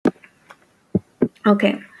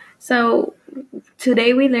Okay, so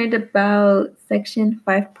today we learned about section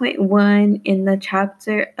 5.1 in the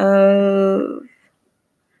chapter of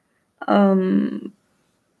um,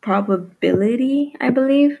 probability, I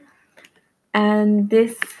believe. And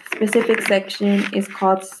this specific section is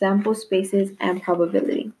called sample spaces and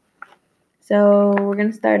probability. So I'm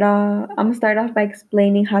gonna start off by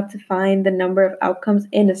explaining how to find the number of outcomes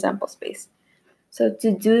in a sample space. So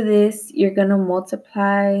to do this, you're gonna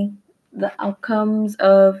multiply the outcomes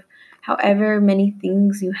of however many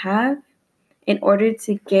things you have in order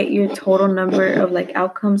to get your total number of like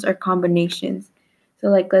outcomes or combinations. So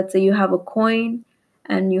like let's say you have a coin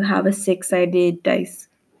and you have a six-sided dice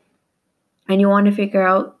and you want to figure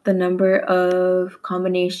out the number of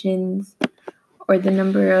combinations or the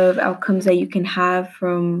number of outcomes that you can have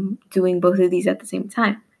from doing both of these at the same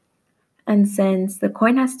time. And since the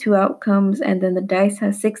coin has two outcomes and then the dice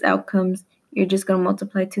has six outcomes, you're just going to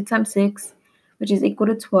multiply 2 times 6, which is equal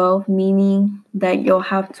to 12, meaning that you'll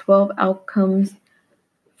have 12 outcomes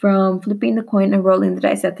from flipping the coin and rolling the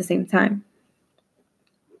dice at the same time.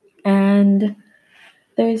 And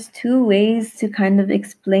there's two ways to kind of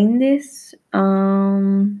explain this.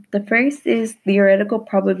 The first is theoretical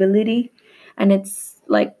probability, and it's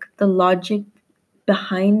like the logic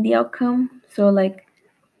behind the outcome. So, like,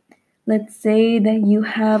 let's say that you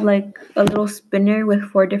have like a little spinner with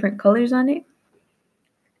 4 different colors on it,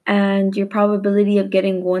 and your probability of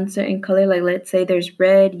getting one certain color, like let's say there's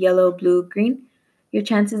red, yellow, blue, green, your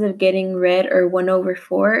chances of getting red are 1 over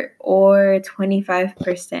 4 or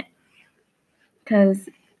 25%. Because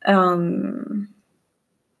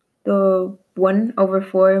the 1 over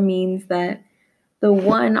 4 means that the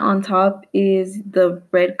 1 on top is the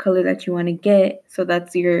red color that you want to get, so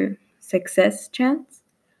that's your success chance.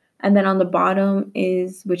 And then on the bottom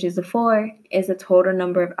which is the 4, is the total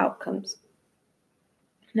number of outcomes.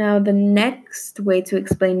 Now, the next way to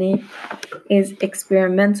explain it is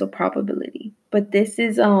experimental probability. But this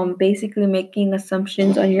is basically making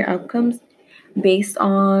assumptions on your outcomes based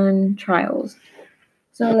on trials.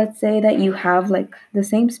 So let's say that you have like the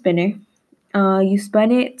same spinner. You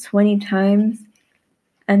spun it 20 times,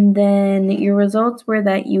 and then your results were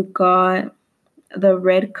that you got the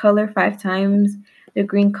red color 5 times, the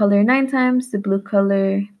green color 9 times, the blue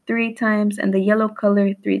color 3 times, and the yellow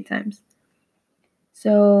color 3 times.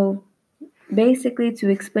 So basically, to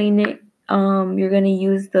explain it, you're going to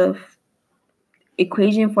use the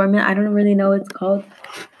equation formula. I don't really know what it's called,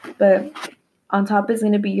 but on top is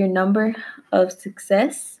going to be your number of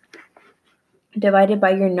success divided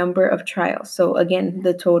by your number of trials. So again,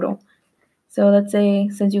 the total. So let's say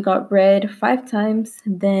since you got red 5 times,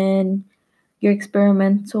 then your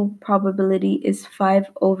experimental probability is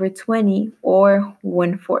 5 over 20 or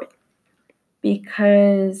 1/4,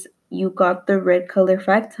 because you got the red color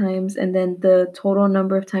 5 times and then the total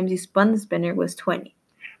number of times you spun the spinner was 20.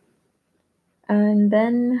 And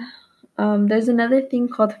then there's another thing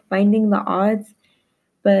called finding the odds,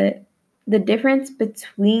 but the difference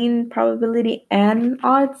between probability and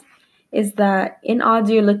odds is that in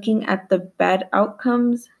odds you're looking at the bad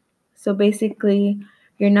outcomes. So basically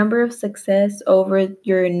your number of success over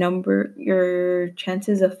your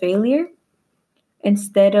chances of failure,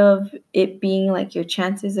 instead of it being like your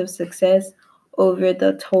chances of success over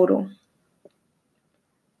the total.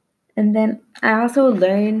 And then I also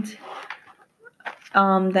learned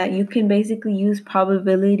that you can basically use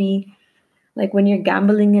probability like when you're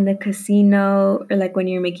gambling in a casino or like when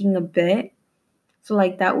you're making a bet. So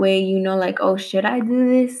like that way you know like, oh, should I do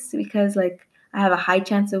this because like I have a high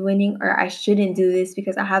chance of winning, or I shouldn't do this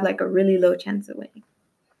because I have like a really low chance of winning.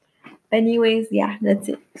 Anyways, yeah, that's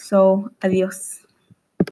it. So adios.